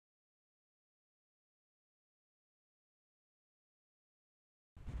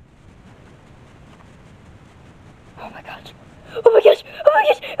Oh my gosh! Oh my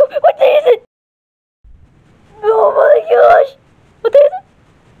gosh! What day is it? Oh my gosh! What day is it?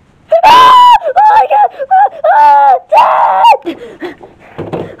 Ah! Oh my god! Dad!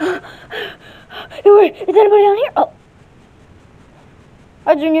 Is anybody down here? Oh.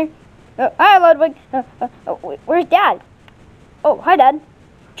 Hi, Junior. Hi, Ludwig. Where's Dad? Oh, hi, Dad.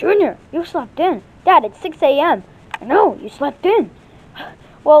 Junior, you slept in. Dad, it's 6 a.m. I know, you slept in.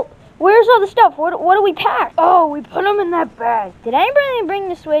 Well, where's all the stuff? What do we pack? Oh, we put them in that bag. Did anybody bring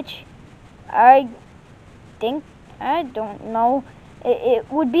the switch? I don't know.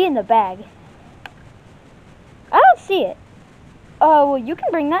 It would be in the bag. I don't see it. Oh, well, you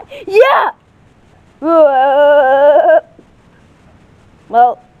can bring that. Yeah!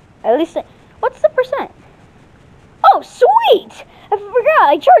 Well, at least, what's the percent? Oh, sweet! I forgot,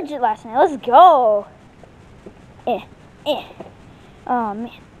 I charged it last night. Let's go. Oh,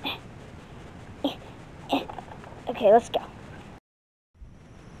 man. Okay, let's go.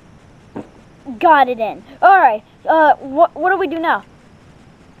 Got it in. Alright, what do we do now?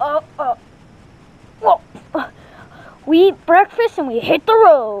 We eat breakfast and we hit the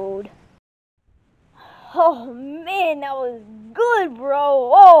road. Oh, man, that was good,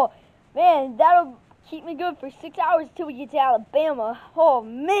 bro. Oh, man, that'll keep me good for 6 hours till we get to Alabama. Oh,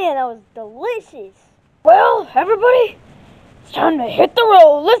 man, that was delicious. Well, everybody, it's time to hit the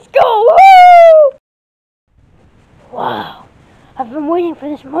road. Let's go. Woo! Wow, I've been waiting for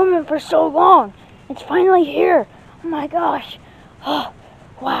this moment for so long. It's finally here. Oh, my gosh. Oh,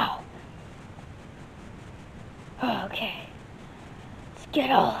 wow. Okay, let's get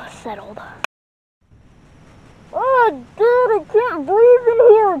all settled. Oh, dude, I can't breathe in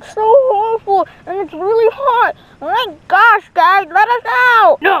here. It's so awful, and it's really hot. Oh my gosh, guys, let us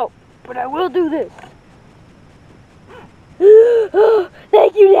out. No, but I will do this.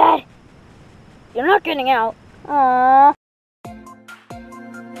 Thank you, Dad. You're not getting out. Aww.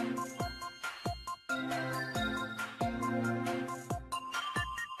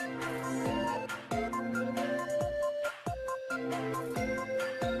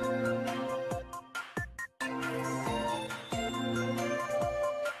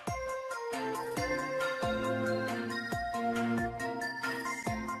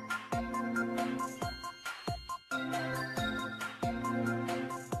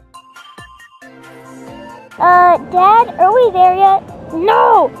 Dad, are we there yet?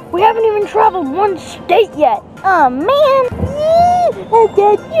 No! We haven't even traveled one state yet. Oh, man! I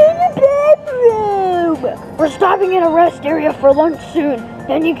got you in the bathroom! We're stopping in a rest area for lunch soon.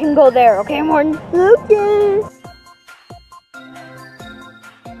 Then you can go there, okay, Morton? Okay.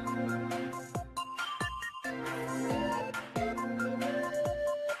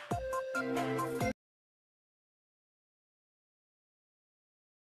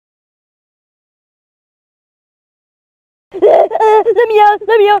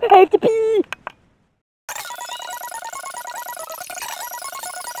 Let me out, I have to pee.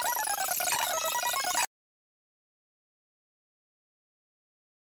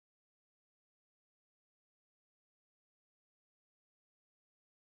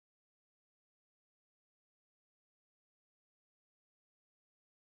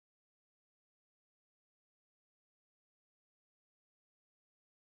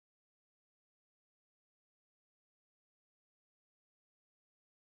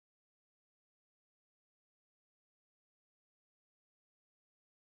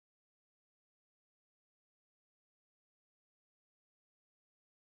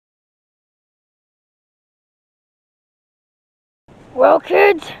 Well,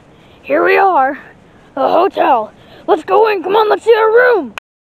 kids, here we are, the hotel. Let's go in. Come on, let's see our room.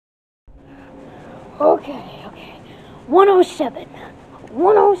 Okay. 107.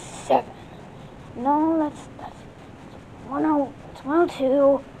 107. No, that's 10. It's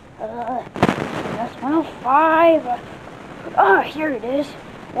 102. That's 105. Here it is.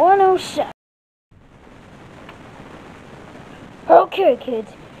 107. Okay,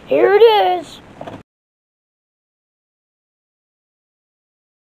 kids, here it is.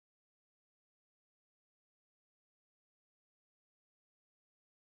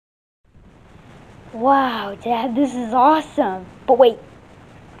 Wow, Dad, this is awesome. But wait.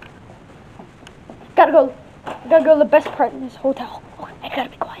 Gotta go to the best part in this hotel. Oh, I gotta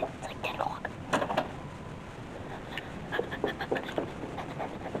be quiet. It's like 10 o'clock.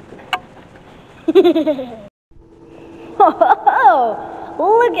 Oh,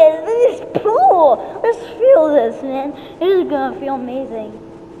 look at this pool. Let's feel this, man. It is gonna feel amazing.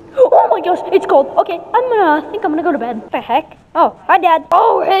 Oh my gosh, it's cold. Okay, I think I'm gonna go to bed. What the heck? Oh, hi, Dad.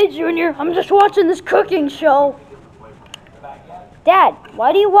 Oh, hey, Junior. I'm just watching this cooking show. Dad,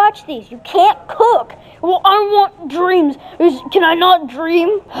 why do you watch these? You can't cook. Well, I want dreams. Can I not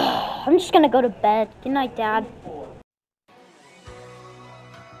dream? I'm just gonna go to bed. Good night, Dad.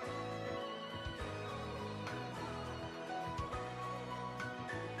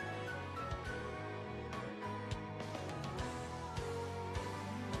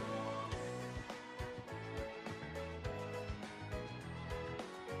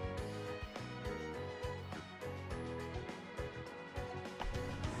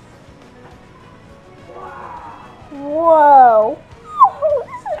 Whoa. Oh,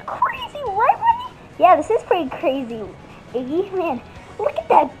 this is crazy, right, Wendy? Yeah, this is pretty crazy, Iggy. Man, look at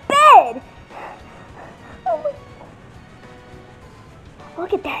that bed. Oh my.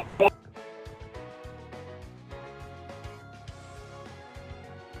 Look at that bed.